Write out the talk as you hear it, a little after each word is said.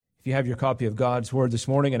If you have your copy of God's Word this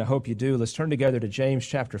morning, and I hope you do, let's turn together to James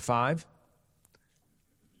chapter 5.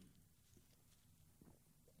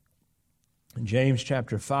 In James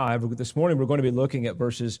chapter 5, this morning we're going to be looking at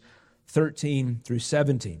verses 13 through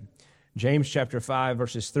 17. James chapter 5,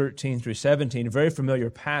 verses 13 through 17, a very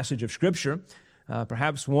familiar passage of Scripture,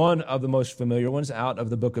 perhaps one of the most familiar ones out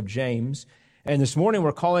of the book of James. And this morning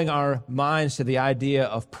we're calling our minds to the idea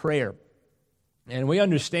of prayer. And we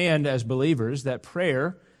understand as believers that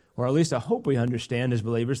prayer, or at least I hope we understand as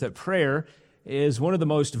believers, that prayer is one of the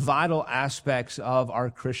most vital aspects of our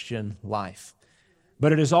Christian life.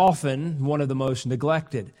 But it is often one of the most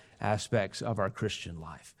neglected aspects of our Christian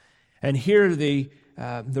life. And here the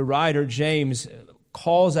writer, James,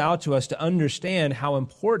 calls out to us to understand how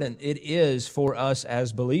important it is for us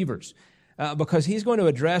as believers. Because he's going to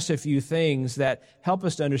address a few things that help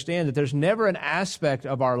us to understand that there's never an aspect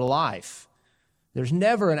of our life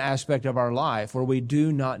where we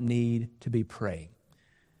do not need to be praying.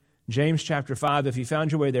 James chapter 5, if you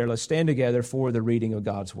found your way there, let's stand together for the reading of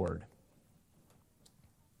God's Word.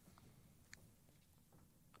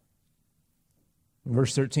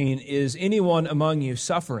 Verse 13, is anyone among you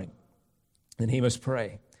suffering? Then he must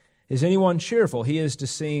pray. Is anyone cheerful? He is to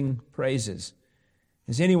sing praises.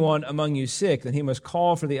 Is anyone among you sick? Then he must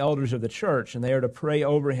call for the elders of the church, and they are to pray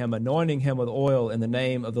over him, anointing him with oil in the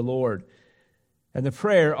name of the Lord. And the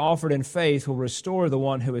prayer offered in faith will restore the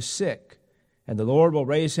one who is sick, and the Lord will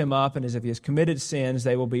raise him up, and as if he has committed sins,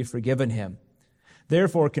 they will be forgiven him.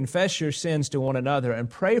 Therefore, confess your sins to one another and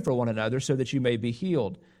pray for one another so that you may be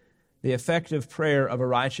healed. The effective prayer of a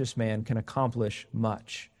righteous man can accomplish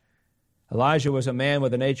much. Elijah was a man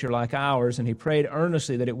with a nature like ours, and he prayed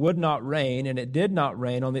earnestly that it would not rain, and it did not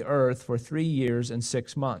rain on the earth for 3 years and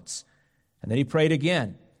 6 months. And then he prayed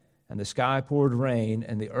again, and the sky poured rain,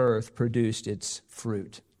 and the earth produced its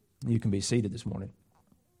fruit. You can be seated this morning.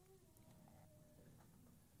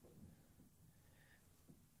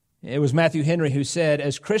 It was Matthew Henry who said,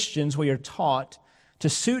 as Christians, we are taught to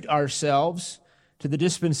suit ourselves to the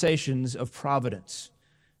dispensations of providence.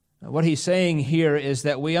 What he's saying here is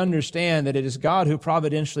that we understand that it is God who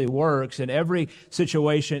providentially works in every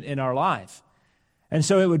situation in our life. And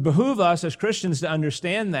so it would behoove us as Christians to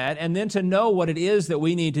understand that and then to know what it is that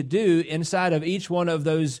we need to do inside of each one of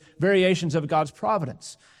those variations of God's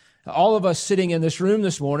providence. All of us sitting in this room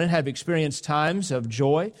this morning have experienced times of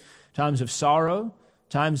joy, times of sorrow,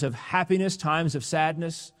 times of happiness, times of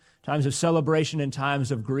sadness, times of celebration, and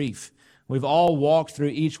times of grief. We've all walked through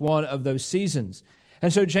each one of those seasons.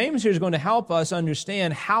 And so James here is going to help us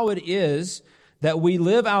understand how it is that we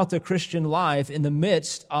live out the Christian life in the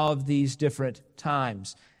midst of these different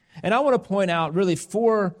times. And I want to point out really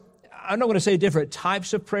four, I'm not going to say different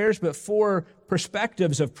types of prayers, but 4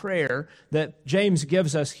 perspectives of prayer that James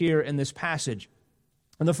gives us here in this passage.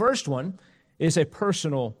 And the first one is a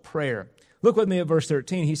personal prayer. Look with me at verse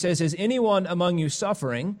 13. He says, is anyone among you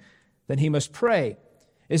suffering? Then he must pray.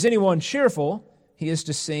 Is anyone cheerful? He is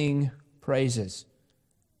to sing praises.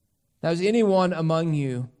 Now, is anyone among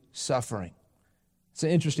you suffering? It's an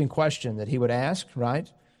interesting question that he would ask,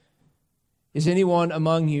 right? Is anyone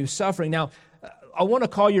among you suffering? Now, I want to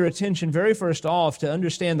call your attention very first off to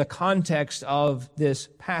understand the context of this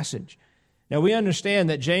passage. Now, we understand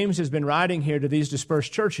that James has been writing here to these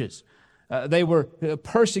dispersed churches. They were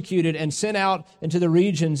persecuted and sent out into the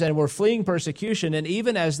regions and were fleeing persecution. And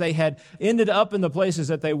even as they had ended up in the places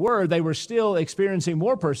that they were still experiencing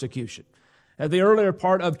more persecution. At the earlier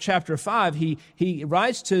part of chapter 5, he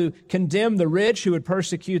writes to condemn the rich who would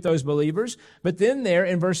persecute those believers. But then there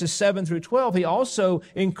in verses 7 through 12, he also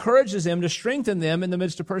encourages them to strengthen them in the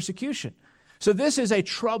midst of persecution. So this is a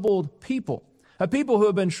troubled people. A people who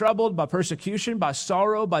have been troubled by persecution, by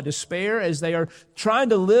sorrow, by despair, as they are trying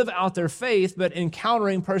to live out their faith, but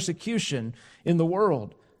encountering persecution in the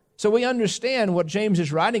world. So we understand what James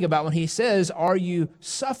is writing about when he says, are you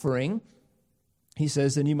suffering? He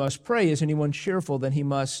says, then you must pray. Is anyone cheerful? Then he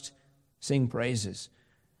must sing praises.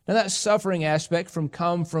 Now that suffering aspect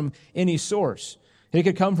come from any source. It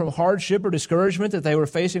could come from hardship or discouragement that they were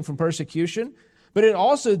facing from persecution. But it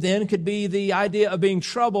also then could be the idea of being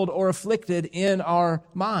troubled or afflicted in our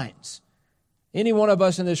minds. Any one of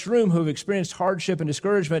us in this room who have experienced hardship and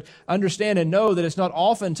discouragement understand and know that it's not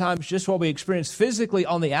oftentimes just what we experience physically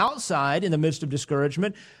on the outside in the midst of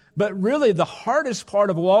discouragement, but really the hardest part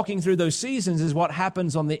of walking through those seasons is what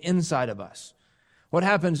happens on the inside of us. What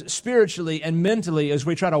happens spiritually and mentally as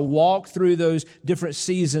we try to walk through those different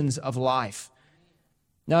seasons of life.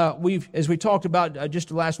 Now, as we talked about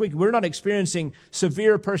just last week, we're not experiencing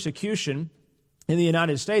severe persecution in the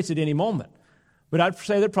United States at any moment. But I'd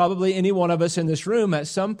say that probably any one of us in this room at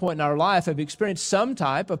some point in our life have experienced some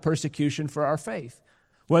type of persecution for our faith.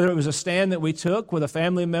 Whether it was a stand that we took with a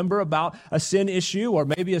family member about a sin issue, or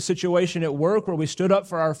maybe a situation at work where we stood up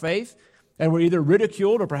for our faith and were either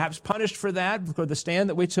ridiculed or perhaps punished for that, for the stand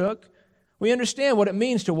that we took. We understand what it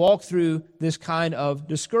means to walk through this kind of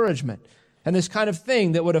discouragement and this kind of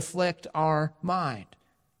thing that would afflict our mind.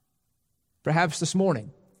 Perhaps this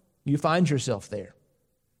morning you find yourself there.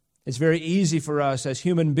 It's very easy for us as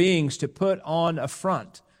human beings to put on a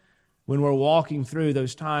front when we're walking through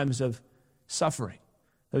those times of suffering,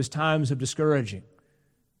 those times of discouraging.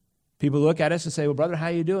 People look at us and say, well, brother, how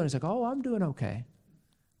you doing? It's like, oh, I'm doing okay.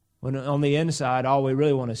 When on the inside, all we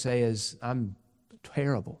really want to say is, I'm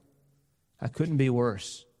terrible. I couldn't be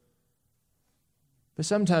worse. But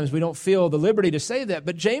sometimes we don't feel the liberty to say that.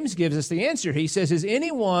 But James gives us the answer. He says, is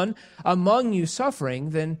anyone among you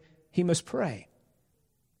suffering? Then he must pray.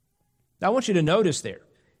 Now, I want you to notice there,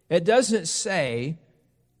 it doesn't say,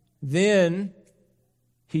 then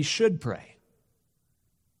he should pray.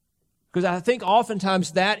 Because I think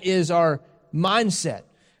oftentimes that is our mindset.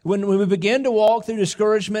 When we begin to walk through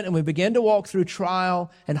discouragement and we begin to walk through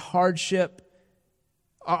trial and hardship,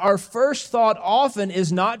 our first thought often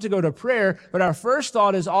is not to go to prayer, but our first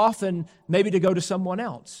thought is often maybe to go to someone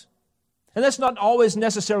else. And that's not always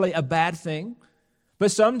necessarily a bad thing. But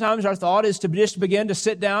sometimes our thought is to just begin to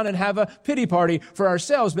sit down and have a pity party for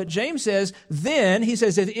ourselves. But James says, then, he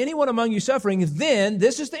says, if anyone among you suffering, then,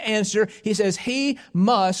 this is the answer, he says, he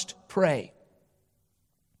must pray.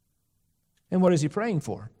 And what is he praying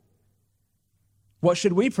for? What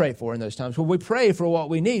should we pray for in those times? Well, we pray for what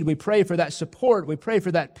we need. We pray for that support. We pray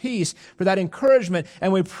for that peace, for that encouragement,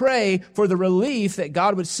 and we pray for the relief that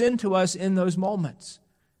God would send to us in those moments.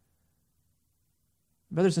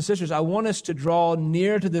 Brothers and sisters, I want us to draw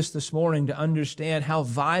near to this morning to understand how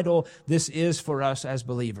vital this is for us as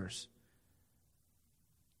believers.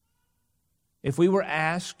 If we were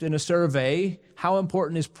asked in a survey, how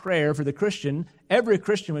important is prayer for the Christian, every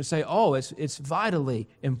Christian would say, oh, it's vitally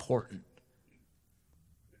important.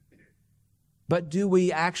 But do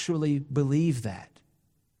we actually believe that?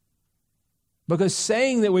 Because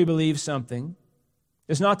saying that we believe something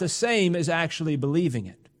is not the same as actually believing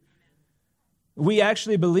it. We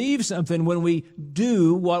actually believe something when we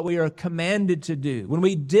do what we are commanded to do, when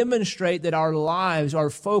we demonstrate that our lives are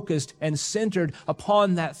focused and centered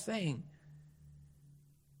upon that thing.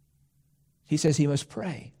 He says he must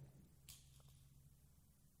pray.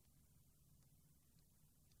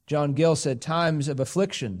 John Gill said, times of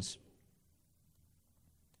afflictions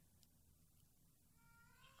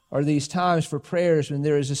are these times for prayers when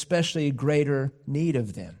there is especially greater need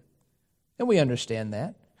of them. And we understand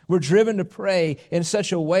that. We're driven to pray in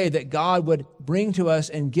such a way that God would bring to us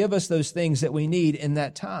and give us those things that we need in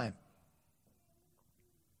that time.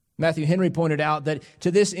 Matthew Henry pointed out that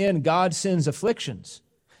to this end God sends afflictions,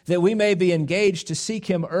 that we may be engaged to seek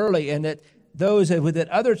Him early, and that those that at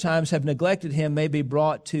other times have neglected Him may be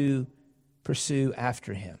brought to pursue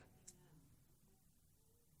after Him.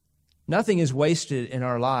 Nothing is wasted in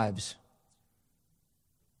our lives.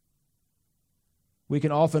 We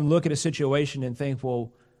can often look at a situation and think,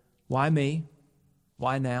 well, why me?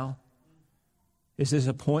 Why now? Is this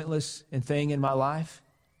a pointless thing in my life?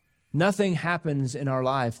 Nothing happens in our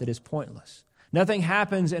life that is pointless. Nothing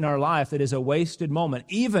happens in our life that is a wasted moment.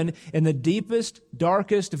 Even in the deepest,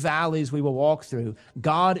 darkest valleys we will walk through,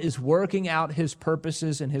 God is working out His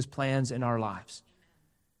purposes and His plans in our lives.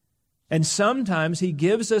 And sometimes He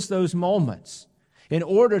gives us those moments in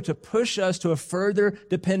order to push us to a further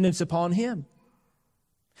dependence upon Him.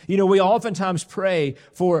 You know, we oftentimes pray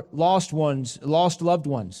for lost loved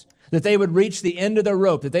ones, that they would reach the end of their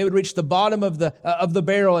rope, that they would reach the bottom of the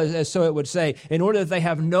barrel, as so it would say, in order that they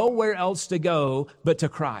have nowhere else to go but to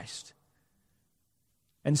Christ.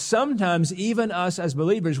 And sometimes, even us as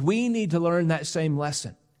believers, we need to learn that same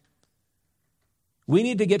lesson. We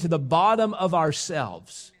need to get to the bottom of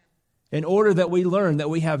ourselves in order that we learn that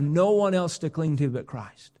we have no one else to cling to but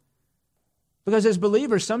Christ. Because as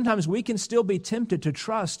believers, sometimes we can still be tempted to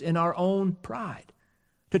trust in our own pride,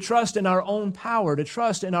 to trust in our own power, to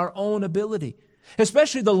trust in our own ability.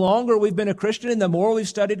 Especially the longer we've been a Christian and the more we've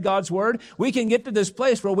studied God's Word, we can get to this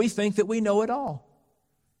place where we think that we know it all.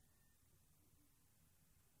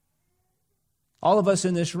 All of us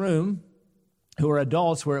in this room who are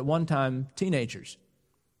adults were at one time teenagers.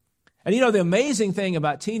 And you know, the amazing thing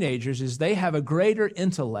about teenagers is they have a greater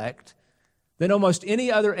intellect than almost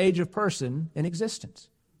any other age of person in existence.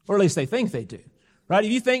 Or at least they think they do. Right?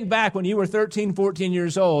 If you think back when you were 13, 14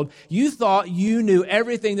 years old, you thought you knew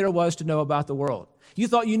everything there was to know about the world. You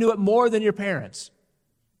thought you knew it more than your parents.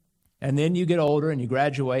 And then you get older and you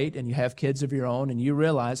graduate and you have kids of your own and you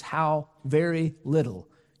realize how very little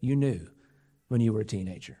you knew when you were a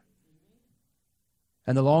teenager.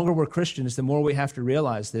 And the longer we're Christians, the more we have to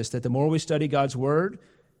realize this, that the more we study God's Word,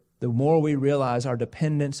 the more we realize our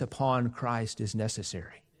dependence upon Christ is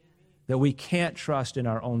necessary. That we can't trust in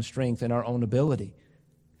our own strength and our own ability.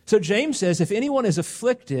 So James says, if anyone is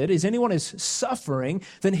afflicted, if anyone is suffering,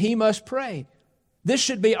 then he must pray. This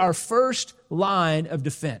should be our first line of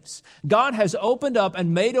defense. God has opened up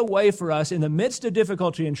and made a way for us in the midst of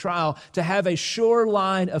difficulty and trial to have a sure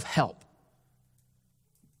line of help.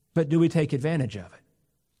 But do we take advantage of it?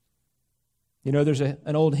 You know, there's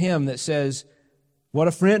an old hymn that says, what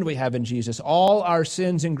a friend we have in Jesus, all our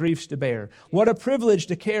sins and griefs to bear. What a privilege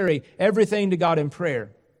to carry everything to God in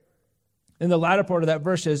prayer. In the latter part of that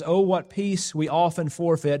verse says, oh, what peace we often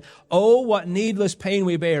forfeit. Oh, what needless pain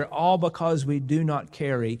we bear, all because we do not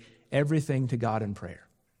carry everything to God in prayer.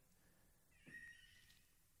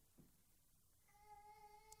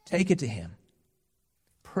 Take it to Him.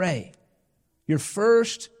 Pray. Your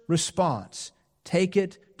first response, take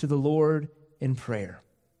it to the Lord in prayer.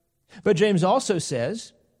 But James also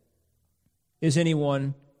says, is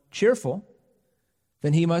anyone cheerful?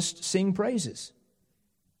 Then he must sing praises.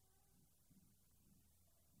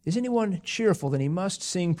 Is anyone cheerful? Then he must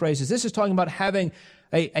sing praises. This is talking about having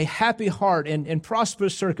a happy heart in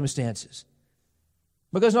prosperous circumstances.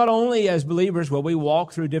 Because not only as believers will we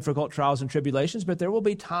walk through difficult trials and tribulations, but there will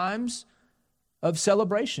be times of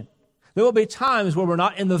celebration. There will be times where we're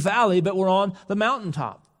not in the valley, but we're on the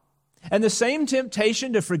mountaintop. And the same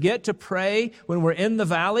temptation to forget to pray when we're in the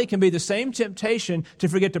valley can be the same temptation to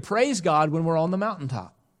forget to praise God when we're on the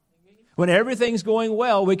mountaintop. When everything's going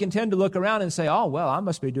well, we can tend to look around and say, oh, well, I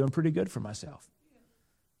must be doing pretty good for myself.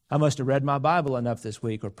 I must have read my Bible enough this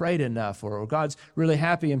week or prayed enough or God's really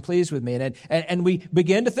happy and pleased with me. And we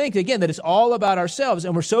begin to think, again, that it's all about ourselves.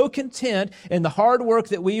 And we're so content in the hard work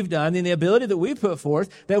that we've done and the ability that we've put forth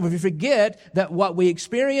that we forget that what we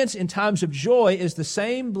experience in times of joy is the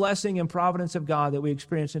same blessing and providence of God that we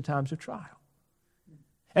experience in times of trial.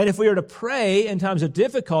 And if we are to pray in times of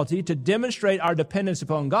difficulty to demonstrate our dependence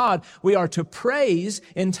upon God, we are to praise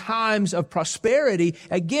in times of prosperity,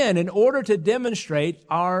 again, in order to demonstrate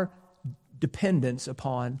our dependence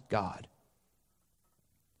upon God.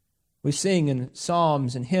 We sing in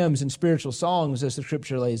psalms and hymns and spiritual songs as the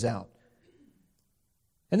Scripture lays out.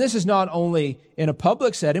 And this is not only in a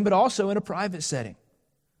public setting, but also in a private setting.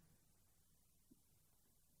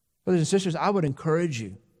 Brothers and sisters, I would encourage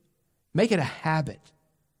you, make it a habit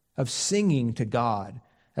of singing to God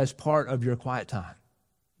as part of your quiet time.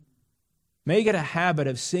 Make it a habit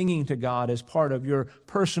of singing to God as part of your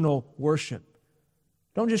personal worship.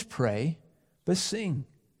 Don't just pray, but sing.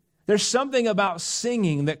 There's something about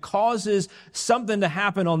singing that causes something to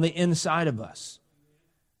happen on the inside of us.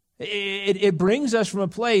 It brings us from a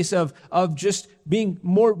place of just being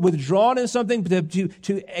more withdrawn in something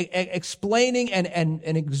to explaining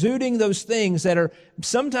and exuding those things that are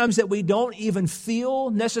sometimes that we don't even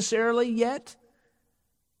feel necessarily yet,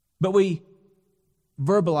 but we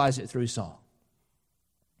verbalize it through song.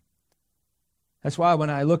 That's why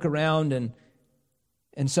when I look around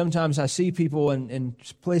and sometimes I see people in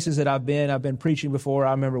places that I've been preaching before.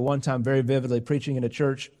 I remember one time very vividly preaching in a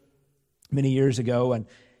church many years ago,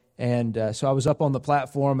 and so I was up on the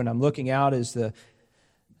platform and I'm looking out as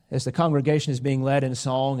the congregation is being led in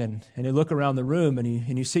song, and you look around the room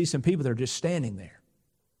and you see some people that are just standing there.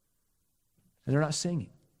 And they're not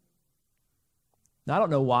singing. Now, I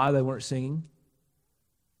don't know why they weren't singing,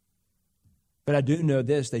 but I do know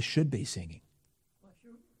this, they should be singing.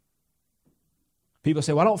 People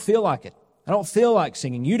say, well, I don't feel like it. I don't feel like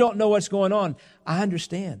singing. You don't know what's going on. I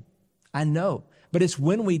understand. I know. But it's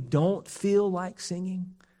when we don't feel like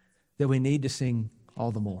singing that we need to sing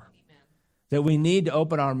all the more. Amen. That we need to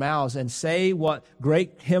open our mouths and say what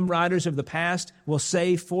great hymn writers of the past will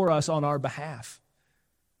say for us on our behalf,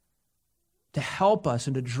 to help us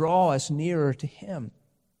and to draw us nearer to Him.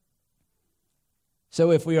 So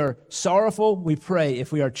if we are sorrowful, we pray.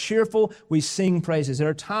 If we are cheerful, we sing praises. There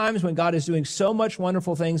are times when God is doing so much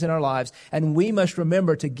wonderful things in our lives, and we must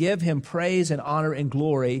remember to give Him praise and honor and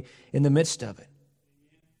glory in the midst of it.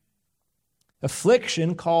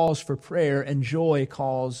 Affliction calls for prayer, and joy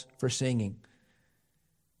calls for singing.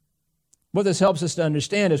 What this helps us to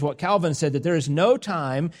understand is what Calvin said, that there is no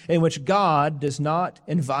time in which God does not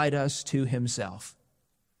invite us to Himself.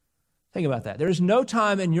 Think about that. There is no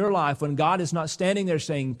time in your life when God is not standing there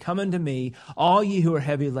saying, come unto me, all ye who are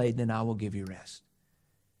heavy laden, and I will give you rest.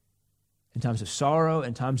 In times of sorrow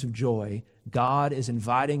and times of joy, God is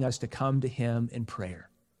inviting us to come to Him in prayer.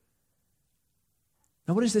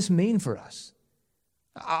 Now, what does this mean for us?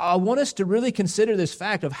 I want us to really consider this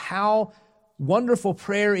fact of how wonderful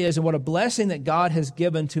prayer is and what a blessing that God has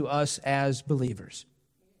given to us as believers.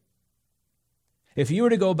 If you were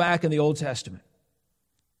to go back in the Old Testament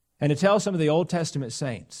and to tell some of the Old Testament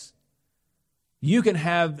saints, you can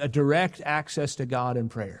have a direct access to God in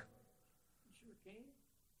prayer,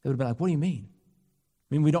 they would have been like, what do you mean?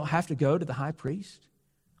 I mean, we don't have to go to the high priest?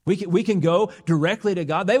 We can go directly to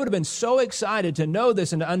God. They would have been so excited to know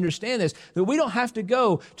this and to understand this, that we don't have to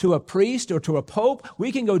go to a priest or to a pope.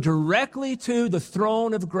 We can go directly to the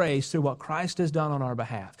throne of grace through what Christ has done on our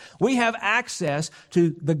behalf. We have access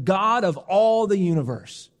to the God of all the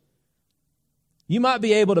universe. You might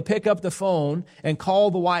be able to pick up the phone and call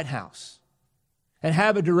the White House and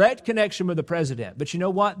have a direct connection with the president. But you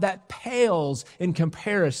know what? That pales in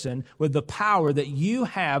comparison with the power that you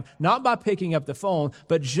have, not by picking up the phone,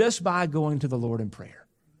 but just by going to the Lord in prayer.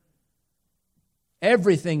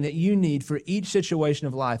 Everything that you need for each situation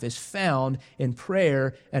of life is found in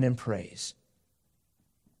prayer and in praise.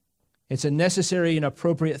 It's a necessary and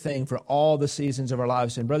appropriate thing for all the seasons of our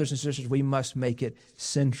lives. And brothers and sisters, we must make it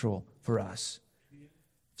central for us.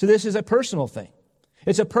 So this is a personal thing.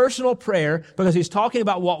 It's a personal prayer because he's talking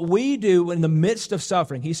about what we do in the midst of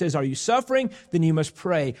suffering. He says, are you suffering? Then you must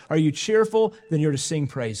pray. Are you cheerful? Then you're to sing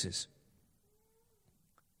praises.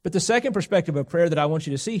 But the second perspective of prayer that I want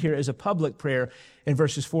you to see here is a public prayer in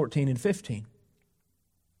verses 14 and 15.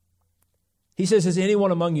 He says, is anyone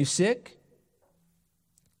among you sick?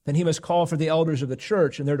 Then he must call for the elders of the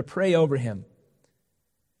church, and they're to pray over him,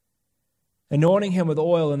 anointing him with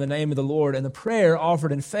oil in the name of the Lord. And the prayer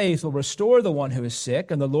offered in faith will restore the one who is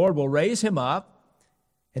sick, and the Lord will raise him up.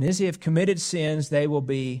 And as he have committed sins, they will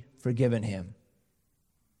be forgiven him.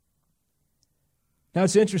 Now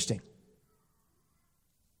it's interesting.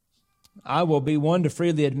 I will be one to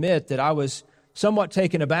freely admit that I was somewhat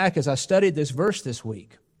taken aback as I studied this verse this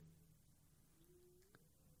week.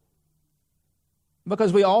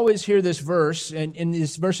 Because we always hear this verse, and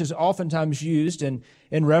this verse is oftentimes used in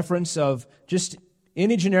reference of just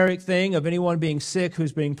any generic thing of anyone being sick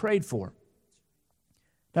who's being prayed for.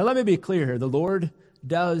 Now let me be clear here. The Lord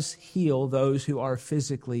does heal those who are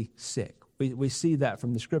physically sick. We see that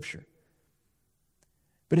from the Scripture.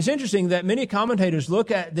 But it's interesting that many commentators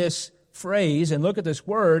look at this phrase and look at this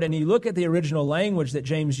word, and you look at the original language that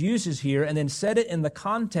James uses here and then set it in the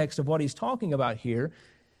context of what he's talking about here,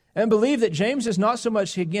 and believe that James is not so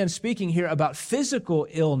much, again, speaking here about physical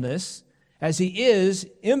illness as he is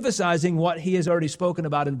emphasizing what he has already spoken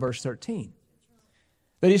about in verse 13.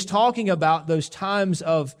 That he's talking about those times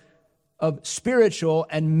of spiritual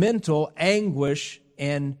and mental anguish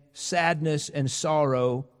and sadness and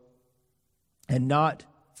sorrow, and not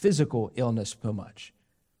physical illness so much.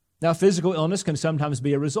 Now, physical illness can sometimes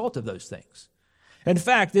be a result of those things. In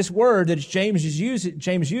fact, this word that James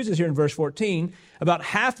uses here in verse 14, about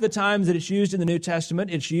half the times that it's used in the New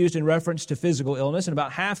Testament, it's used in reference to physical illness, and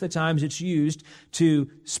about half the times it's used to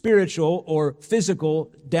spiritual or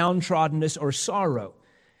physical downtroddenness or sorrow.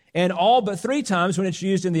 And all but 3 times when it's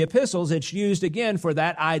used in the epistles, it's used again for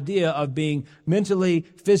that idea of being mentally,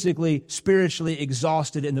 physically, spiritually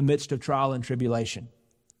exhausted in the midst of trial and tribulation.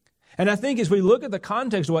 And I think as we look at the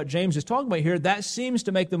context of what James is talking about here, that seems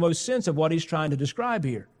to make the most sense of what he's trying to describe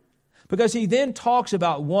here. Because he then talks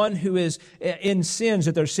about one who is in sins,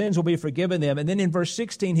 that their sins will be forgiven them. And then in verse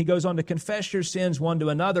 16, he goes on to confess your sins one to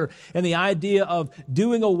another. And the idea of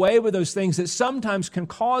doing away with those things that sometimes can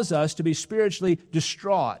cause us to be spiritually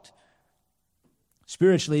distraught,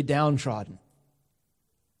 spiritually downtrodden.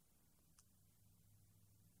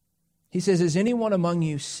 He says, is anyone among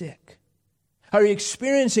you sick? Are you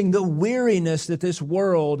experiencing the weariness that this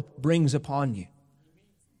world brings upon you?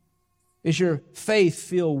 Does your faith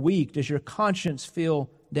feel weak? Does your conscience feel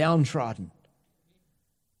downtrodden?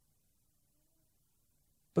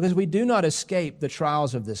 Because we do not escape the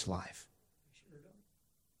trials of this life.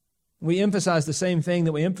 We emphasize the same thing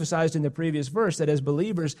that we emphasized in the previous verse, that as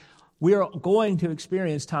believers, we are going to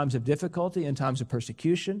experience times of difficulty and times of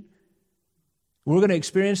persecution. We're going to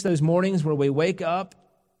experience those mornings where we wake up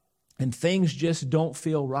and things just don't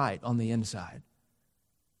feel right on the inside.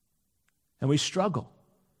 And we struggle.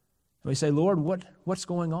 And we say, Lord, what's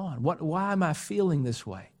going on? Why am I feeling this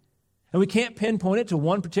way? And we can't pinpoint it to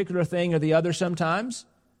one particular thing or the other sometimes.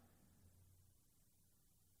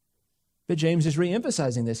 But James is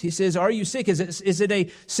re-emphasizing this. He says, are you sick? Is it a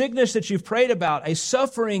sickness that you've prayed about, a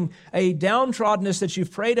suffering, a downtroddenness that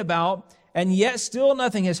you've prayed about, and yet still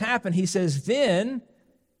nothing has happened? He says, then,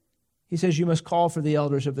 he says, you must call for the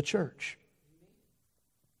elders of the church.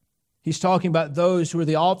 He's talking about those who are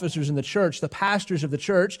the officers in the church, the pastors of the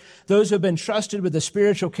church, those who have been trusted with the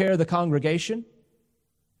spiritual care of the congregation.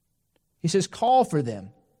 He says, call for them.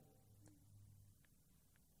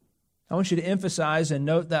 I want you to emphasize and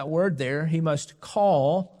note that word there. He must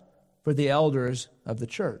call for the elders of the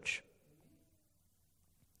church.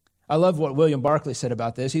 I love what William Barclay said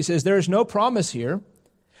about this. He says, there is no promise here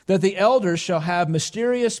that the elders shall have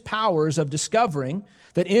mysterious powers of discovering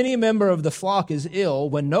that any member of the flock is ill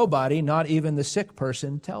when nobody, not even the sick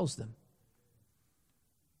person, tells them.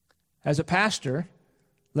 As a pastor,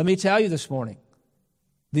 let me tell you this morning,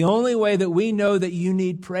 the only way that we know that you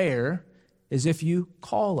need prayer is if you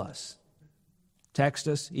call us. Text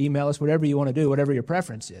us, email us, whatever you want to do, whatever your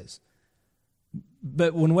preference is.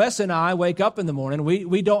 But when Wes and I wake up in the morning,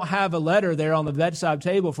 we don't have a letter there on the bedside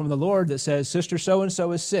table from the Lord that says, Sister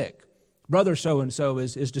so-and-so is sick, Brother so-and-so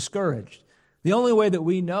is discouraged. The only way that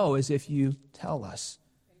we know is if you tell us.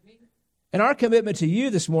 And our commitment to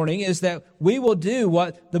you this morning is that we will do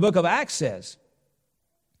what the book of Acts says.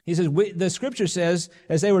 He says, the Scripture says,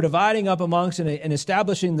 as they were dividing up amongst and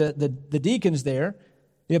establishing the deacons there,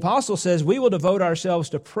 the apostle says, we will devote ourselves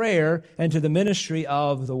to prayer and to the ministry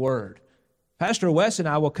of the Word. Pastor Wes and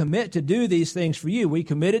I will commit to do these things for you. We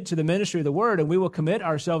committed to the ministry of the Word, and we will commit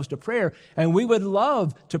ourselves to prayer, and we would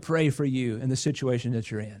love to pray for you in the situation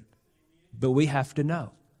that you're in. But we have to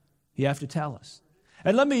know. You have to tell us.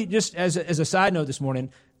 And let me just, as a side note this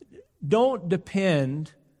morning, don't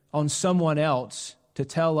depend on someone else to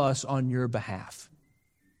tell us on your behalf.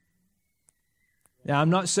 Now,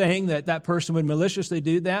 I'm not saying that that person would maliciously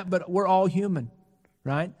do that, but we're all human,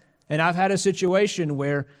 right? And I've had a situation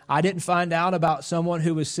where I didn't find out about someone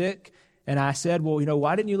who was sick, and I said, well,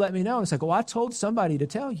 why didn't you let me know? And it's like, well, I told somebody to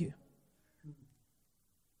tell you.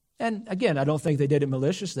 And again, I don't think they did it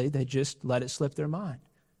maliciously. They just let it slip their mind.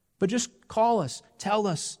 But just call us, tell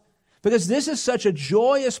us. Because this is such a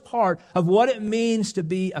joyous part of what it means to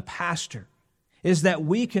be a pastor, is that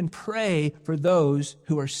we can pray for those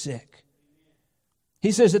who are sick.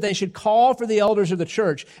 He says that they should call for the elders of the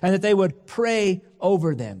church and that they would pray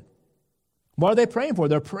over them. What are they praying for?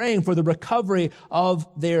 They're praying for the recovery of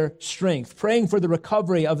their strength, praying for the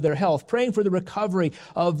recovery of their health, praying for the recovery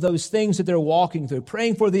of those things that they're walking through,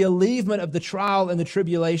 praying for the alleviation of the trial and the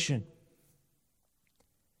tribulation.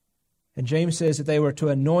 And James says that they were to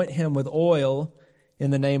anoint him with oil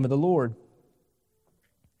in the name of the Lord.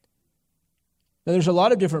 Now, there's a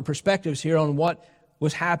lot of different perspectives here on what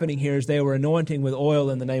was happening here as they were anointing with oil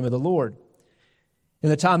in the name of the Lord. In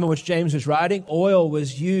the time in which James was writing, oil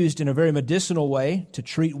was used in a very medicinal way to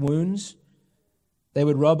treat wounds. They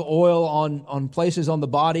would rub oil on places on the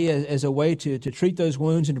body as a way to treat those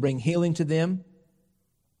wounds and to bring healing to them.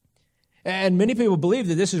 And many people believe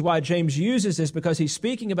that this is why James uses this, because he's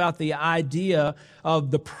speaking about the idea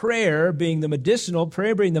of the prayer being the medicinal,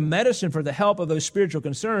 prayer being the medicine for the help of those spiritual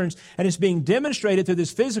concerns, and it's being demonstrated through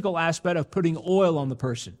this physical aspect of putting oil on the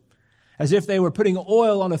person. As if they were putting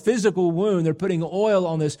oil on a physical wound, they're putting oil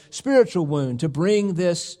on this spiritual wound to bring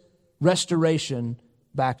this restoration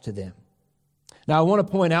back to them. Now, I want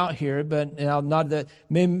to point out here, but not that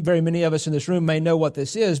very many of us in this room may know what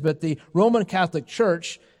this is, but the Roman Catholic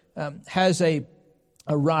Church has a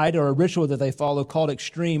rite or a ritual that they follow called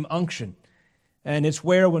extreme unction. And it's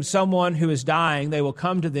where when someone who is dying, they will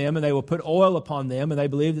come to them and they will put oil upon them, and they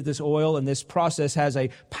believe that this oil and this process has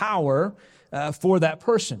a power for that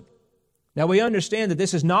person. Now, we understand that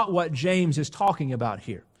this is not what James is talking about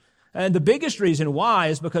here. And the biggest reason why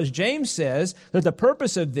is because James says that the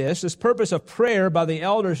purpose of this purpose of prayer by the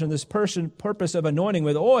elders and this purpose of anointing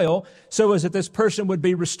with oil, so is that this person would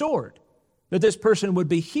be restored, that this person would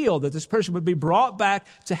be healed, that this person would be brought back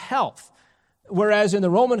to health. Whereas in the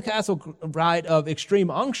Roman Catholic rite of extreme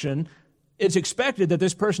unction, it's expected that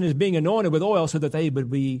this person is being anointed with oil so that they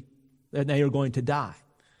are going to die.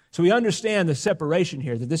 So we understand the separation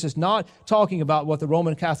here, that this is not talking about what the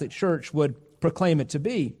Roman Catholic Church would proclaim it to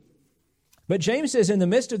be. But James says in the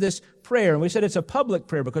midst of this prayer, and we said it's a public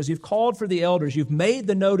prayer because you've called for the elders, you've made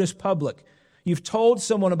the notice public, you've told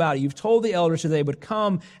someone about it, you've told the elders so they would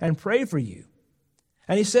come and pray for you.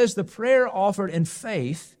 And he says the prayer offered in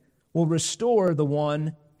faith will restore the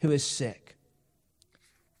one who is sick.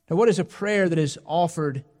 Now, what is a prayer that is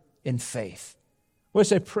offered in faith? Well,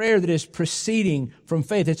 it's a prayer that is proceeding from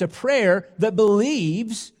faith. It's a prayer that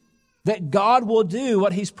believes that God will do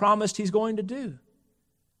what He's promised He's going to do.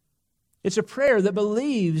 It's a prayer that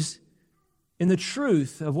believes in the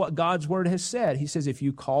truth of what God's Word has said. He says, if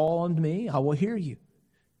you call on me, I will hear you.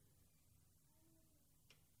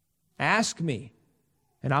 Ask me,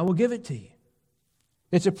 and I will give it to you.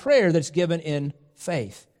 It's a prayer that's given in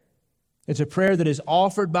faith. It's a prayer that is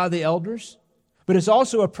offered by the elders, but it's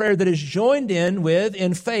also a prayer that is joined in with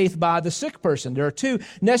in faith by the sick person. There are two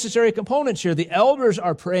necessary components here. The elders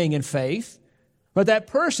are praying in faith, but that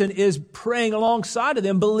person is praying alongside of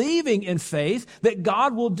them, believing in faith that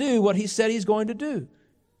God will do what He said He's going to do.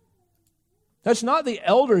 That's not the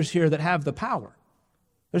elders here that have the power.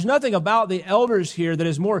 There's nothing about the elders here that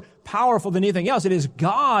is more powerful than anything else. It is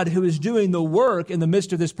God who is doing the work in the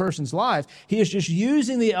midst of this person's life. He is just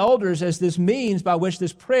using the elders as this means by which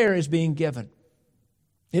this prayer is being given.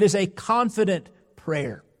 It is a confident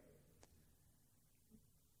prayer.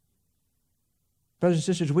 Brothers and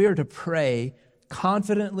sisters, we are to pray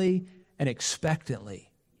confidently and expectantly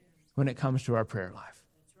when it comes to our prayer life.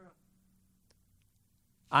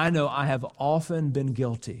 I know I have often been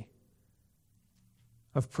guilty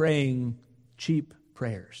of praying cheap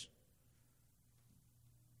prayers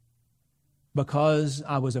because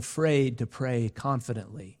I was afraid to pray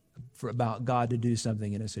confidently about God to do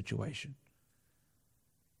something in a situation.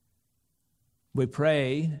 We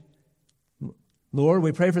pray, Lord,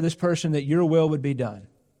 we pray for this person that your will would be done.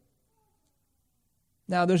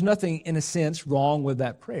 Now, there's nothing, in a sense, wrong with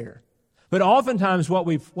that prayer. But oftentimes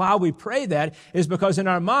why we pray that is because in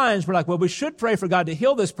our minds we're like, well, we should pray for God to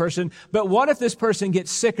heal this person, but what if this person gets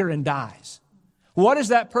sicker and dies? What's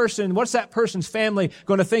that person's family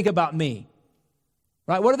going to think about me?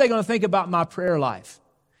 Right? What are they going to think about my prayer life?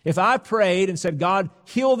 If I prayed and said, God,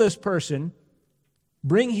 heal this person,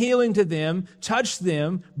 bring healing to them, touch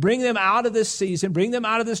them, bring them out of this season, bring them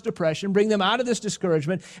out of this depression, bring them out of this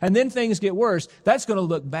discouragement, and then things get worse, that's going to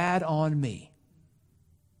look bad on me.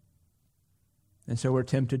 And so we're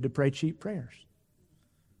tempted to pray cheap prayers.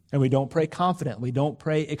 And we don't pray confidently. We don't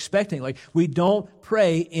pray expectantly. We don't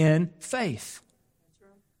pray in faith.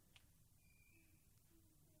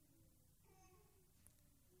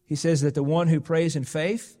 He says that the one who prays in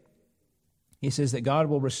faith, he says that God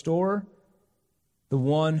will restore the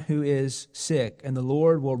one who is sick, and the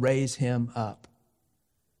Lord will raise him up.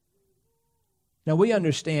 Now we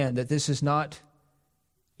understand that this is not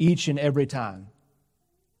each and every time.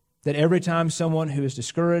 That every time someone who is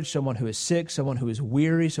discouraged, someone who is sick, someone who is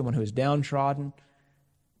weary, someone who is downtrodden,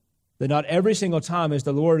 that not every single time is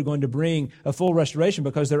the Lord going to bring a full restoration,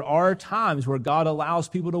 because there are times where God allows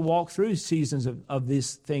people to walk through seasons of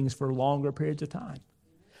these things for longer periods of time.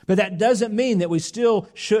 But that doesn't mean that we still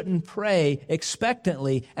shouldn't pray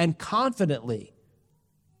expectantly and confidently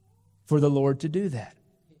for the Lord to do that.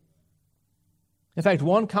 In fact,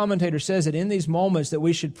 one commentator says that in these moments that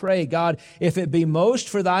we should pray, God, if it be most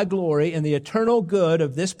for thy glory and the eternal good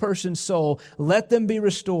of this person's soul, let them be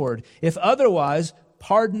restored. If otherwise,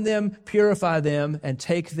 pardon them, purify them, and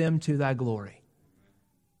take them to thy glory.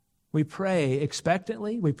 We pray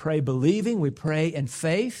expectantly, we pray believing, we pray in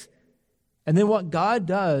faith, and then what God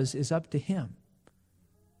does is up to Him.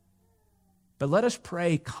 But let us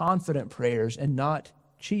pray confident prayers and not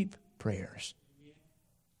cheap prayers.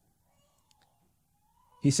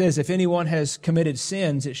 He says, if anyone has committed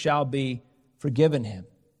sins, it shall be forgiven him.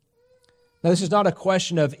 Now, this is not a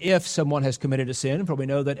question of if someone has committed a sin, for we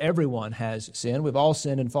know that everyone has sinned. We've all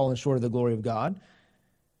sinned and fallen short of the glory of God.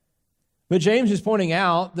 But James is pointing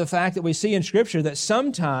out the fact that we see in Scripture that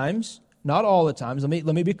sometimes, not all the times, let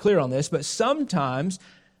me be clear on this, but sometimes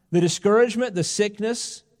the discouragement, the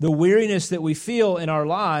sickness, the weariness that we feel in our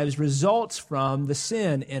lives results from the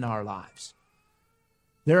sin in our lives.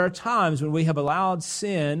 There are times when we have allowed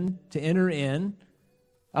sin to enter in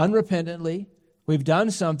unrepentantly. We've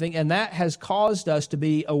done something, and that has caused us to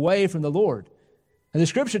be away from the Lord. And the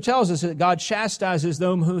Scripture tells us that God chastises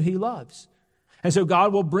them who He loves. And so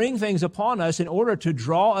God will bring things upon us in order to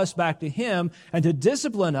draw us back to Him and to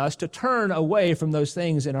discipline us to turn away from those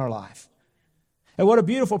things in our life. And what a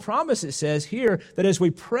beautiful promise it says here, that as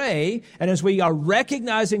we pray and as we are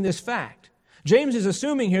recognizing this fact, James is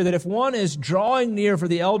assuming here that if one is drawing near for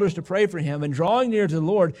the elders to pray for him and drawing near to the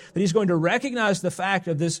Lord, that he's going to recognize the fact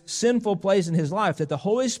of this sinful place in his life, that the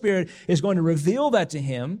Holy Spirit is going to reveal that to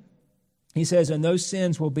him. He says, and those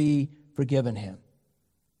sins will be forgiven him.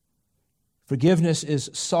 Forgiveness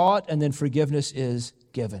is sought, and then forgiveness is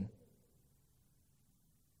given.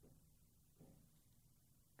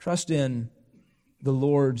 Trust in the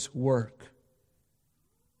Lord's work.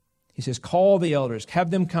 He says, call the elders, have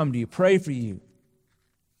them come to you, pray for you,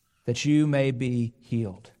 that you may be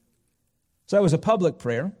healed. So that was a public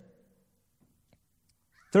prayer.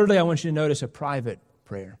 Thirdly, I want you to notice a private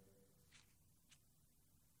prayer.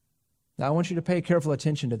 Now, I want you to pay careful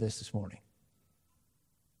attention to this morning.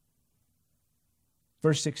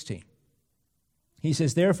 Verse 16. He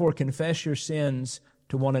says, therefore confess your sins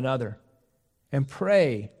to one another and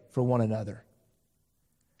pray for one another,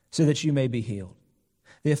 so that you may be healed.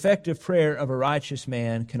 The effective prayer of a righteous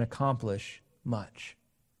man can accomplish much.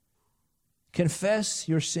 Confess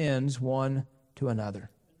your sins one to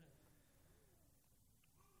another.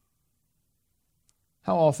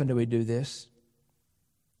 How often do we do this?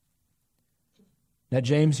 Now,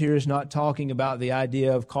 James here is not talking about the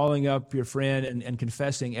idea of calling up your friend and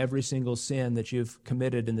confessing every single sin that you've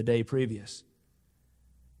committed in the day previous.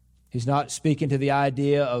 He's not speaking to the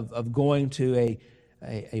idea of going to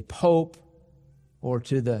a pope or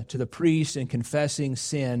to the priest and confessing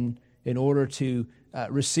sin in order to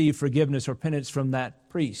receive forgiveness or penance from that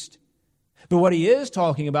priest. But what he is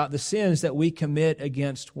talking about, the sins that we commit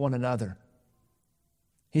against one another.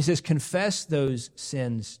 He says, confess those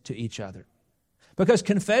sins to each other. Because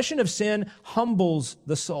confession of sin humbles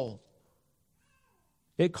the soul.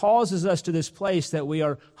 It causes us to this place that we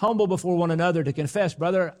are humble before one another to confess,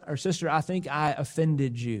 brother or sister, I think I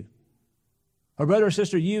offended you. Or brother or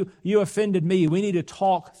sister, you offended me. We need to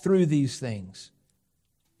talk through these things.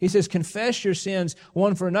 He says, confess your sins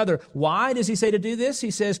one for another. Why does he say to do this?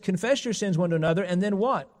 He says, confess your sins one to another, and then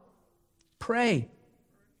what? Pray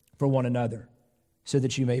for one another so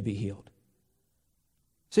that you may be healed.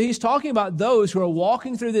 So he's talking about those who are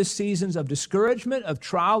walking through this seasons of discouragement, of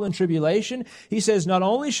trial and tribulation. He says, not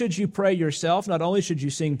only should you pray yourself, not only should you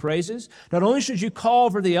sing praises, not only should you call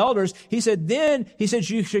for the elders, he said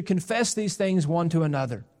you should confess these things one to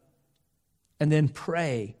another and then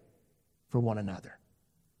pray for one another.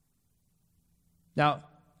 Now,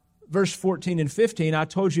 verse 14 and 15, I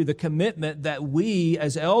told you the commitment that we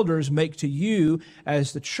as elders make to you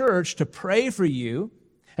as the church to pray for you,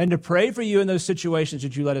 and to pray for you in those situations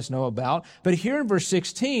that you let us know about. But here in verse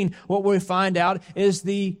 16, what we find out is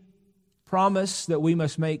the promise that we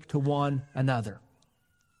must make to one another.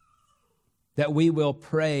 That we will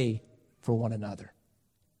pray for one another.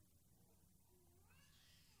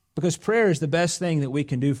 Because prayer is the best thing that we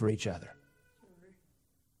can do for each other.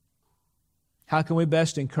 How can we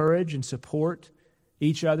best encourage and support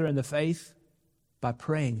each other in the faith? By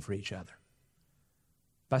praying for each other.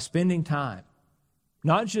 By spending time.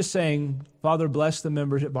 Not just saying, Father, bless the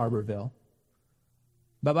members at Barberville,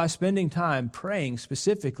 but by spending time praying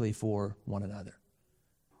specifically for one another.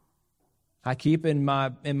 I keep in my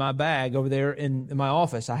bag over there in my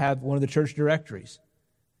office, I have one of the church directories.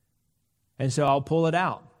 And so I'll pull it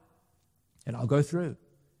out, and I'll go through,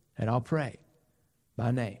 and I'll pray by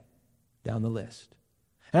name down the list.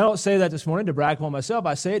 And I don't say that this morning to brag on myself.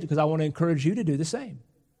 I say it because I want to encourage you to do the same.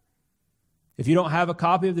 If you don't have a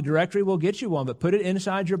copy of the directory, we'll get you one, but put it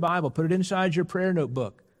inside your Bible, put it inside your prayer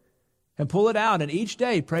notebook, and pull it out, and each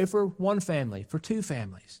day pray for one family, for two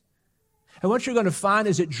families. And what you're going to find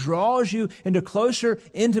is it draws you into closer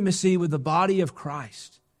intimacy with the body of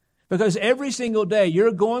Christ. Because every single day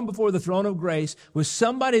you're going before the throne of grace with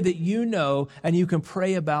somebody that you know, and you can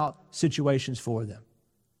pray about situations for them.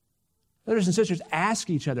 Brothers and sisters, ask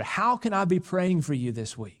each other, how can I be praying for you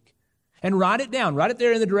this week? And write it down. Write it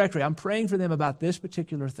there in the directory. I'm praying for them about this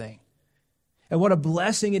particular thing. And what a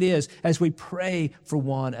blessing it is as we pray for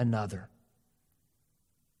one another.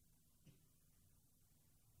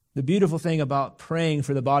 The beautiful thing about praying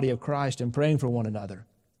for the body of Christ and praying for one another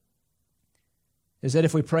is that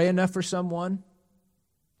if we pray enough for someone,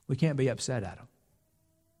 we can't be upset at them.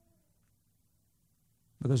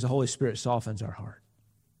 Because the Holy Spirit softens our heart.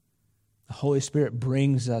 The Holy Spirit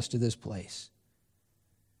brings us to this place.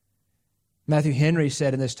 Matthew Henry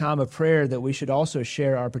said in this time of prayer that we should also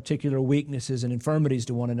share our particular weaknesses and infirmities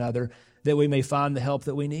to one another that we may find the help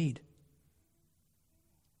that we need.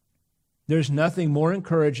 There's nothing more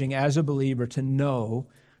encouraging as a believer to know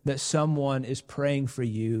that someone is praying for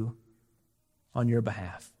you on your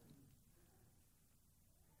behalf.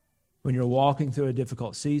 When you're walking through a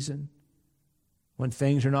difficult season, when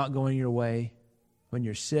things are not going your way, when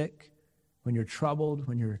you're sick, when you're troubled,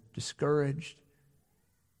 when you're discouraged,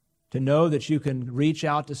 to know that you can reach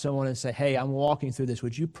out to someone and say, hey, I'm walking through this.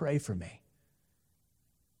 Would you pray for me?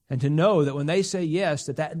 And to know that when they say yes,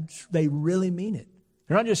 that they really mean it.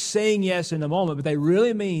 They're not just saying yes in the moment, but they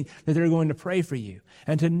really mean that they're going to pray for you.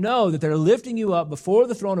 And to know that they're lifting you up before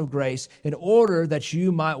the throne of grace in order that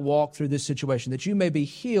you might walk through this situation, that you may be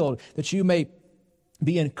healed, that you may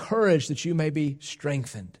be encouraged, that you may be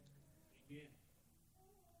strengthened.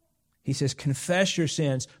 He says, confess your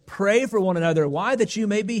sins, pray for one another. Why? That you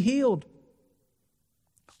may be healed.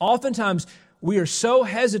 Oftentimes, we are so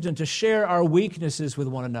hesitant to share our weaknesses with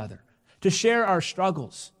one another, to share our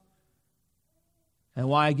struggles. And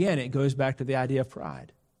why, again, it goes back to the idea of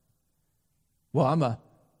pride. Well,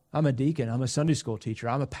 I'm a deacon, I'm a Sunday school teacher,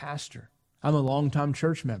 I'm a pastor, I'm a longtime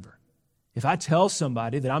church member. If I tell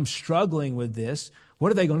somebody that I'm struggling with this,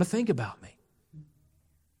 what are they going to think about me?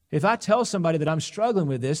 If I tell somebody that I'm struggling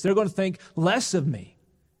with this, they're going to think less of me.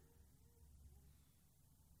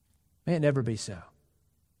 May it never be so.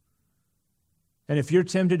 And if you're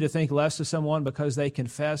tempted to think less of someone because they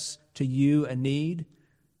confess to you a need,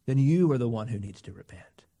 then you are the one who needs to repent.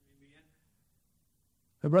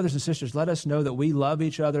 But brothers and sisters, let us know that we love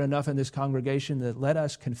each other enough in this congregation that let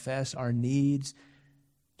us confess our needs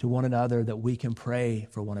to one another, that we can pray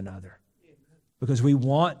for one another. Because we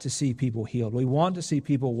want to see people healed. We want to see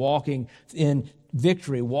people walking in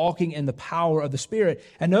victory, walking in the power of the Spirit.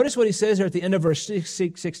 And notice what he says here at the end of verse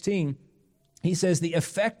 16. He says, the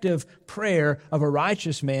effective prayer of a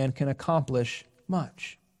righteous man can accomplish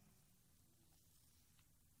much.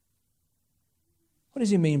 What does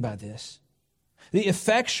he mean by this? The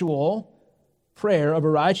effectual prayer of a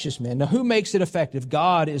righteous man. Now, who makes it effective?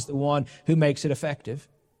 God is the one who makes it effective.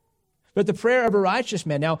 But the prayer of a righteous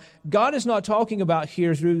man. Now, God is not talking about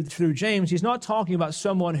here through James, he's not talking about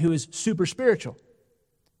someone who is super spiritual.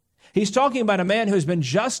 He's talking about a man who has been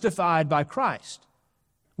justified by Christ.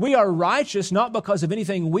 We are righteous not because of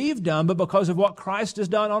anything we've done, but because of what Christ has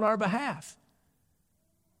done on our behalf.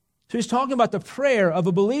 So he's talking about the prayer of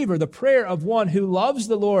a believer, the prayer of one who loves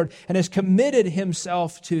the Lord and has committed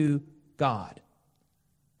himself to God.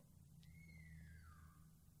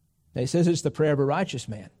 Now, he says it's the prayer of a righteous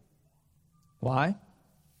man. Why?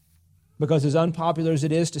 Because as unpopular as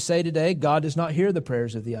it is to say today, God does not hear the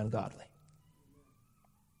prayers of the ungodly.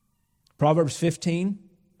 Proverbs 15,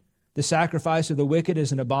 the sacrifice of the wicked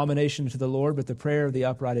is an abomination to the Lord, but the prayer of the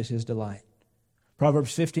upright is his delight.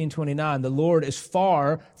 Proverbs 15:29, the Lord is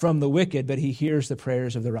far from the wicked, but he hears the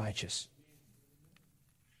prayers of the righteous.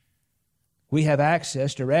 We have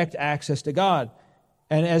access, direct access to God.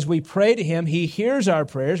 And as we pray to him, he hears our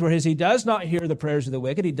prayers, whereas he does not hear the prayers of the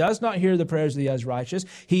wicked. He does not hear the prayers of the unrighteous.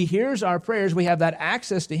 He hears our prayers. We have that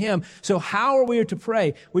access to him. So how are we to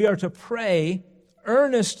pray? We are to pray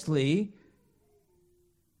earnestly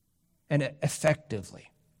and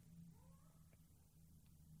effectively.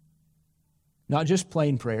 Not just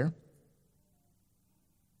plain prayer,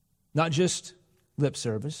 not just lip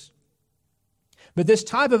service, but this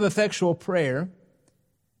type of effectual prayer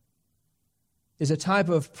is a type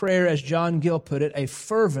of prayer, as John Gill put it, a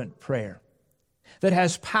fervent prayer that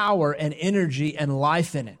has power and energy and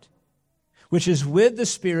life in it, which is with the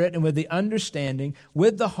Spirit and with the understanding,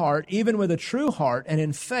 with the heart, even with a true heart, and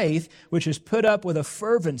in faith, which is put up with a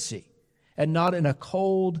fervency and not in a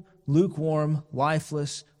cold, lukewarm,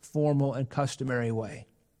 lifeless, formal, and customary way.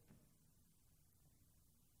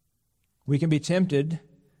 We can be tempted,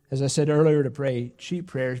 as I said earlier, to pray cheap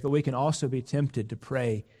prayers, but we can also be tempted to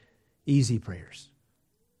pray easy prayers.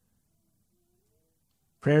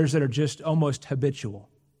 Prayers that are just almost habitual.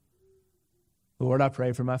 Lord, I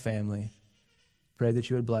pray for my family. Pray that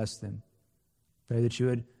you would bless them. Pray that you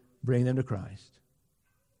would bring them to Christ.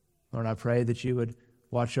 Lord, I pray that you would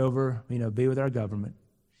watch over, be with our government.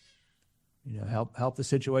 Help the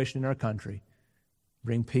situation in our country.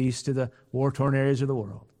 Bring peace to the war-torn areas of the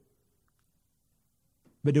world.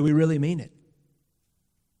 But do we really mean it?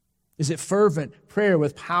 Is it fervent prayer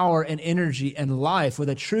with power and energy and life, with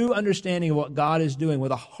a true understanding of what God is doing,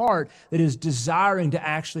 with a heart that is desiring to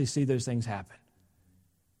actually see those things happen?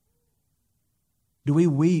 Do we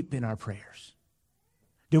weep in our prayers?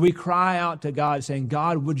 Do we cry out to God saying,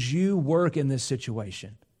 God, would you work in this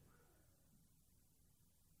situation?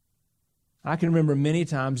 I can remember many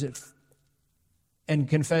times, and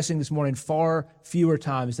confessing this morning, far fewer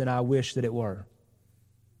times than I wish that it were,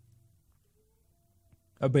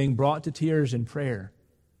 of being brought to tears in prayer,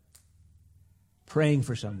 praying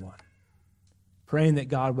for someone, praying that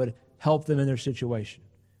God would help them in their situation,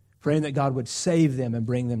 praying that God would save them and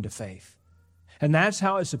bring them to faith. And that's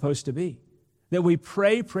how it's supposed to be. That we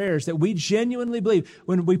pray prayers that we genuinely believe.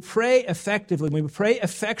 When we pray effectively, when we pray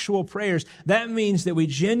effectual prayers, that means that we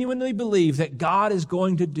genuinely believe that God is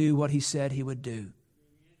going to do what he said he would do.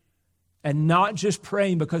 And not just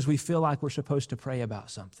praying because we feel like we're supposed to pray about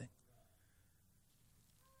something.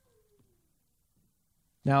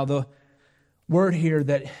 Now, the word here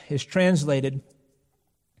that is translated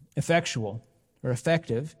effectual or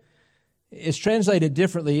effective is translated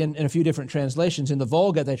differently in a few different translations. In the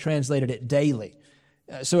Vulgate, they translated it daily.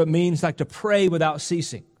 So it means like to pray without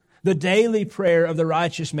ceasing. The daily prayer of the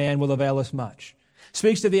righteous man will avail us much.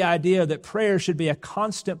 Speaks to the idea that prayer should be a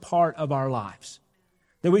constant part of our lives.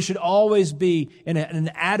 That we should always be in an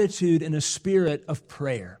attitude and a spirit of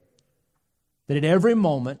prayer. That at every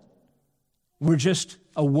moment, we're just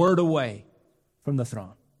a word away from the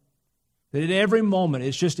throne. That at every moment,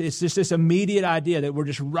 it's just this immediate idea that we're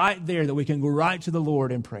just right there, that we can go right to the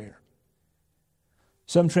Lord in prayer.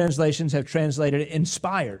 Some translations have translated it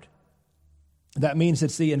inspired. That means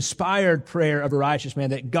it's the inspired prayer of a righteous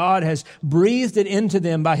man, that God has breathed it into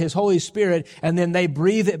them by His Holy Spirit, and then they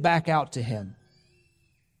breathe it back out to Him.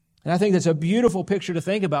 And I think that's a beautiful picture to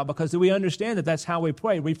think about, because we understand that that's how we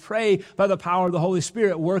pray. We pray by the power of the Holy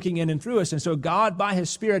Spirit working in and through us. And so God, by His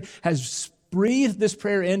Spirit, has breathed this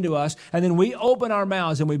prayer into us, and then we open our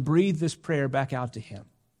mouths and we breathe this prayer back out to Him.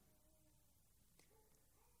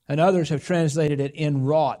 And others have translated it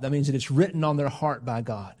inwrought. That means that it's written on their heart by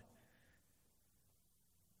God.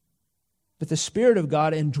 But the Spirit of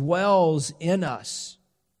God indwells in us,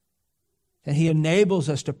 and He enables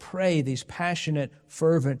us to pray these passionate,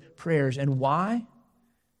 fervent prayers. And why?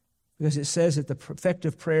 Because it says that the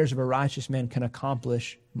effective prayers of a righteous man can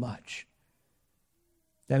accomplish much.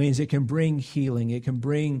 That means it can bring healing, it can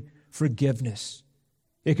bring forgiveness,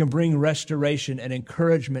 it can bring restoration and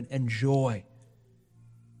encouragement and joy.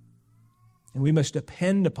 And we must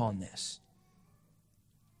depend upon this.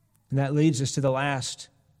 And that leads us to the last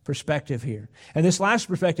perspective here. And this last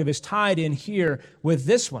perspective is tied in here with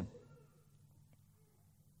this one.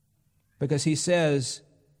 Because he says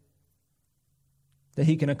that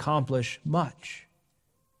he can accomplish much.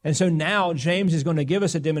 And so now James is going to give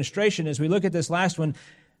us a demonstration as we look at this last one,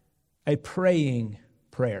 a praying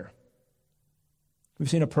prayer. We've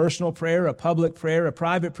seen a personal prayer, a public prayer, a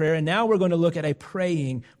private prayer, and now we're going to look at a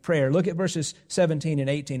praying prayer. Look at verses 17 and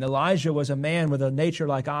 18. Elijah was a man with a nature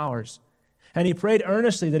like ours, and he prayed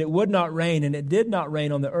earnestly that it would not rain, and it did not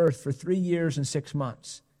rain on the earth for 3 years and 6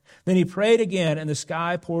 months. Then he prayed again, and the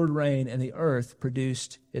sky poured rain, and the earth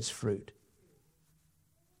produced its fruit.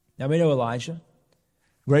 Now we know Elijah,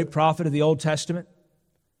 great prophet of the Old Testament.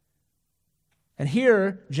 And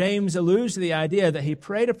here, James alludes to the idea that he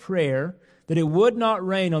prayed a prayer that it would not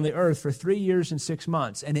rain on the earth for 3 years and 6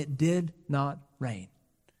 months, and it did not rain.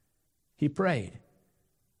 He prayed,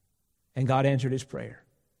 and God answered his prayer.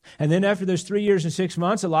 And then after those 3 years and 6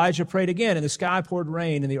 months, Elijah prayed again, and the sky poured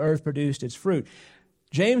rain, and the earth produced its fruit.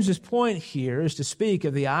 James's point here is to speak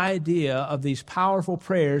of the idea of these powerful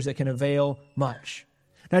prayers that can avail much.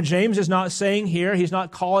 Now, James is not saying here, he's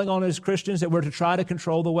not calling on his Christians that we're to try to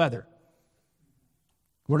control the weather.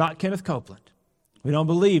 We're not Kenneth Copeland. We don't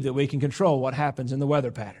believe that we can control what happens in the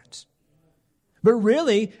weather patterns. But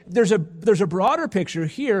really, there's a broader picture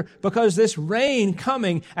here, because this rain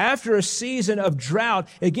coming after a season of drought,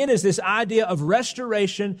 again, is this idea of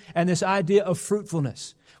restoration and this idea of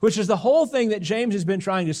fruitfulness, which is the whole thing that James has been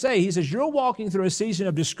trying to say. He says, you're walking through a season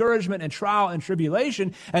of discouragement and trial and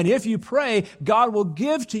tribulation, and if you pray, God will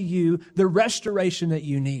give to you the restoration that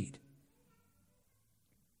you need.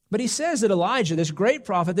 But he says that Elijah, this great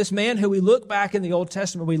prophet, this man who we look back in the Old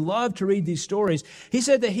Testament, we love to read these stories, he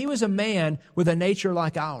said that he was a man with a nature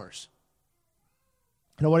like ours.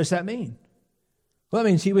 Now, what does that mean? Well, that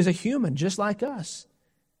means he was a human just like us.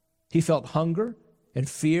 He felt hunger and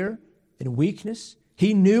fear and weakness.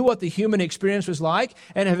 He knew what the human experience was like,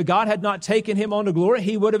 and if God had not taken him on to glory,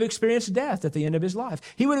 he would have experienced death at the end of his life.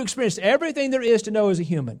 He would have experienced everything there is to know as a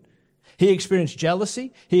human. He experienced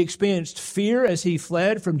jealousy. He experienced fear as he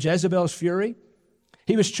fled from Jezebel's fury.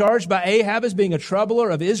 He was charged by Ahab as being a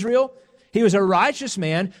troubler of Israel. He was a righteous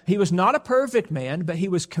man. He was not a perfect man, but he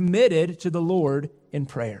was committed to the Lord in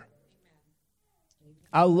prayer.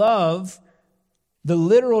 I love the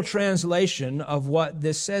literal translation of what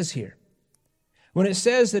this says here. When it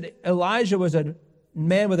says that Elijah was a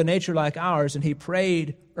man with a nature like ours and he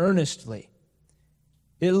prayed earnestly,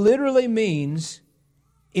 it literally means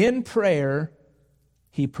in prayer,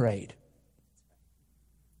 he prayed.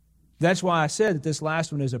 That's why I said that this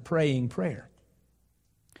last one is a praying prayer.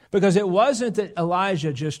 Because it wasn't that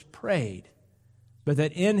Elijah just prayed, but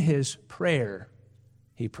that in his prayer,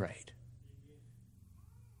 he prayed.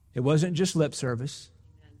 It wasn't just lip service.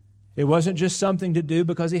 It wasn't just something to do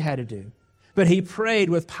because he had to do. But he prayed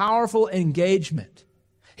with powerful engagement.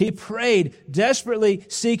 He prayed desperately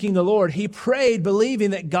seeking the Lord. He prayed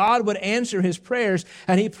believing that God would answer his prayers,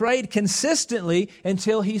 and he prayed consistently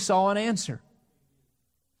until he saw an answer.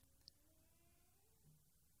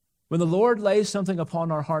 When the Lord lays something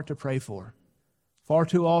upon our heart to pray for, far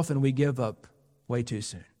too often we give up way too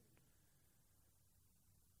soon.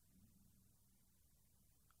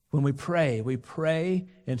 When we pray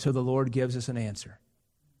until the Lord gives us an answer.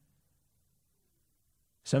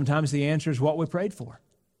 Sometimes the answer is what we prayed for,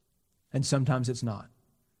 and sometimes it's not.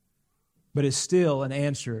 But it's still an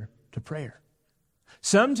answer to prayer.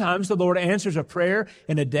 Sometimes the Lord answers a prayer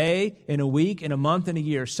in a day, in a week, in a month, in a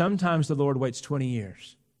year. Sometimes the Lord waits 20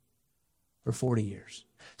 years or 40 years.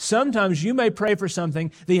 Sometimes you may pray for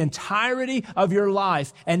something the entirety of your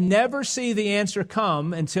life and never see the answer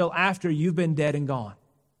come until after you've been dead and gone.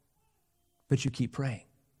 But you keep praying.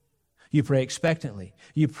 You pray expectantly.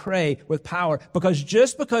 You pray with power, because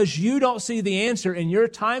just because you don't see the answer in your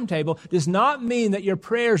timetable does not mean that your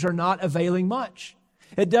prayers are not availing much.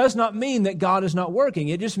 It does not mean that God is not working.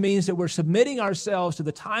 It just means that we're submitting ourselves to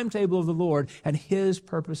the timetable of the Lord and His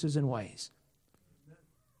purposes and ways.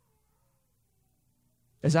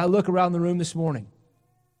 As I look around the room this morning,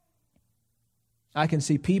 I can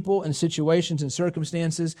see people and situations and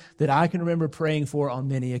circumstances that I can remember praying for on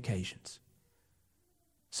many occasions.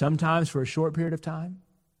 Sometimes for a short period of time,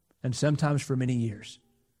 and sometimes for many years.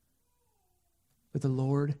 But the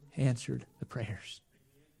Lord answered the prayers.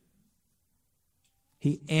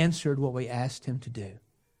 He answered what we asked Him to do.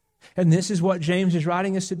 And this is what James is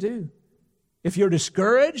writing us to do. If you're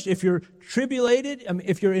discouraged, if you're tribulated,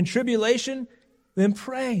 if you're in tribulation, then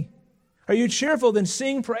pray. Are you cheerful? Then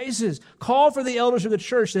sing praises. Call for the elders of the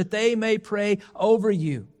church that they may pray over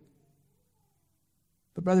you.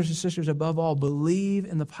 But brothers and sisters, above all, believe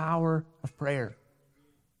in the power of prayer.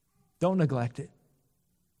 Don't neglect it.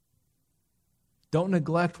 Don't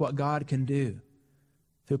neglect what God can do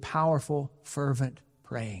through powerful, fervent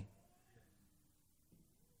praying.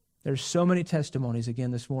 There's so many testimonies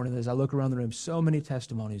again this morning as I look around the room, so many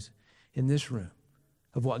testimonies in this room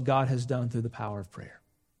of what God has done through the power of prayer.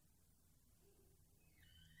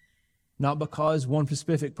 Not because one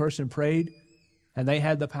specific person prayed and they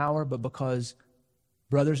had the power, but because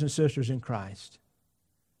brothers and sisters in Christ,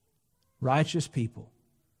 righteous people,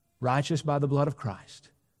 righteous by the blood of Christ,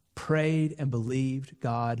 prayed and believed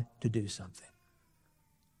God to do something.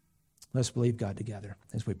 Let's believe God together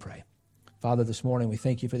as we pray. Father, this morning we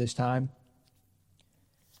thank You for this time.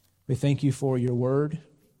 We thank You for Your word.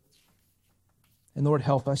 And Lord,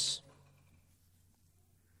 help us.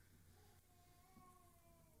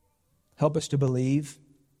 Help us to believe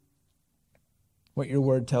what Your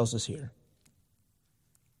word tells us here.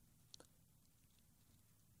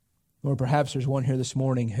 Lord, perhaps there's one here this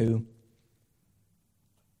morning who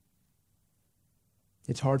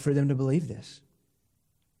it's hard for them to believe this.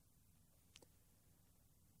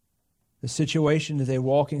 The situation that they're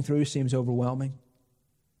walking through seems overwhelming.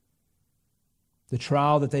 The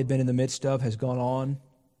trial that they've been in the midst of has gone on,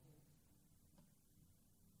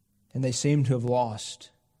 and they seem to have lost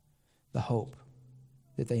the hope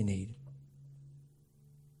that they need.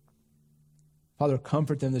 Father,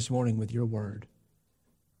 comfort them this morning with Your word,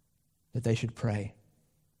 that they should pray,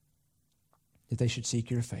 that they should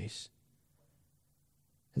seek Your face,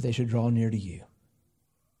 that they should draw near to You.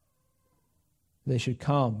 They should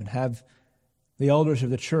come and have the elders of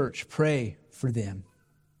the church pray for them,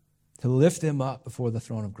 to lift them up before the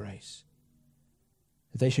throne of grace.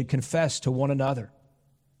 That they should confess to one another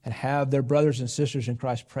and have their brothers and sisters in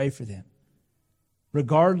Christ pray for them.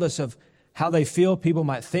 Regardless of how they feel people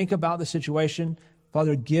might think about the situation,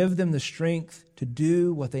 Father, give them the strength to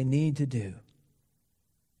do what they need to do.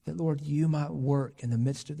 That, Lord, You might work in the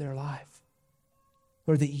midst of their life.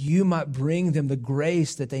 Lord, that You might bring them the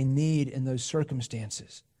grace that they need in those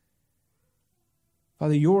circumstances.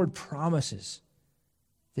 Father, Your word promises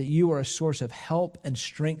that You are a source of help and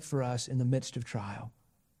strength for us in the midst of trial.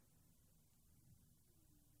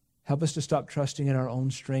 Help us to stop trusting in our own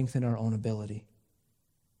strength and our own ability.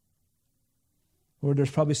 Lord,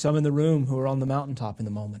 there's probably some in the room who are on the mountaintop in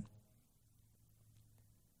the moment.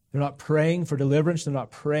 They're not praying for deliverance. They're not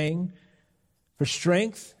praying for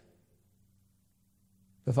strength.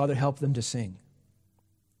 But Father, help them to sing.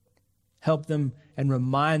 Help them and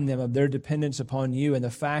remind them of their dependence upon You and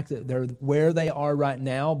the fact that they're where they are right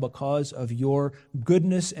now because of Your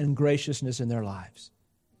goodness and graciousness in their lives.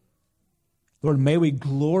 Lord, may we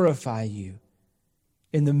glorify You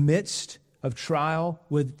in the midst of trial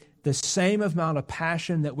with the same amount of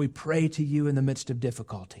passion that we pray to You in the midst of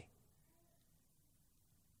difficulty.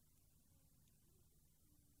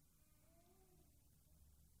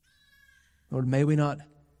 Lord, may we not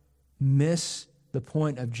miss the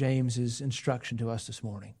point of James's instruction to us this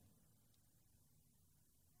morning.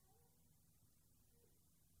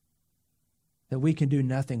 That we can do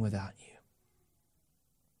nothing without You.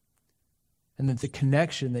 And that the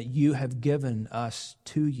connection that You have given us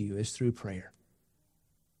to You is through prayer.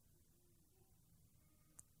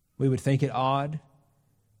 We would think it odd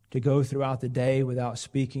to go throughout the day without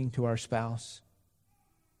speaking to our spouse,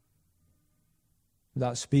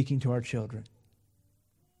 without speaking to our children.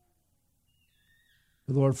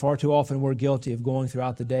 But Lord, far too often we're guilty of going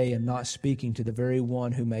throughout the day and not speaking to the very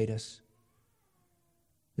one who made us,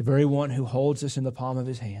 the very one who holds us in the palm of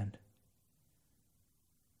His hand.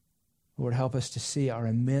 Lord, help us to see our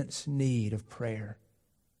immense need of prayer,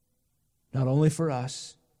 not only for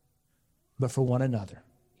us, but for one another,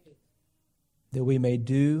 that we may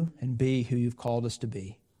do and be who you've called us to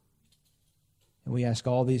be. And we ask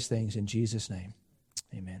all these things in Jesus' name.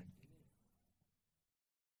 Amen.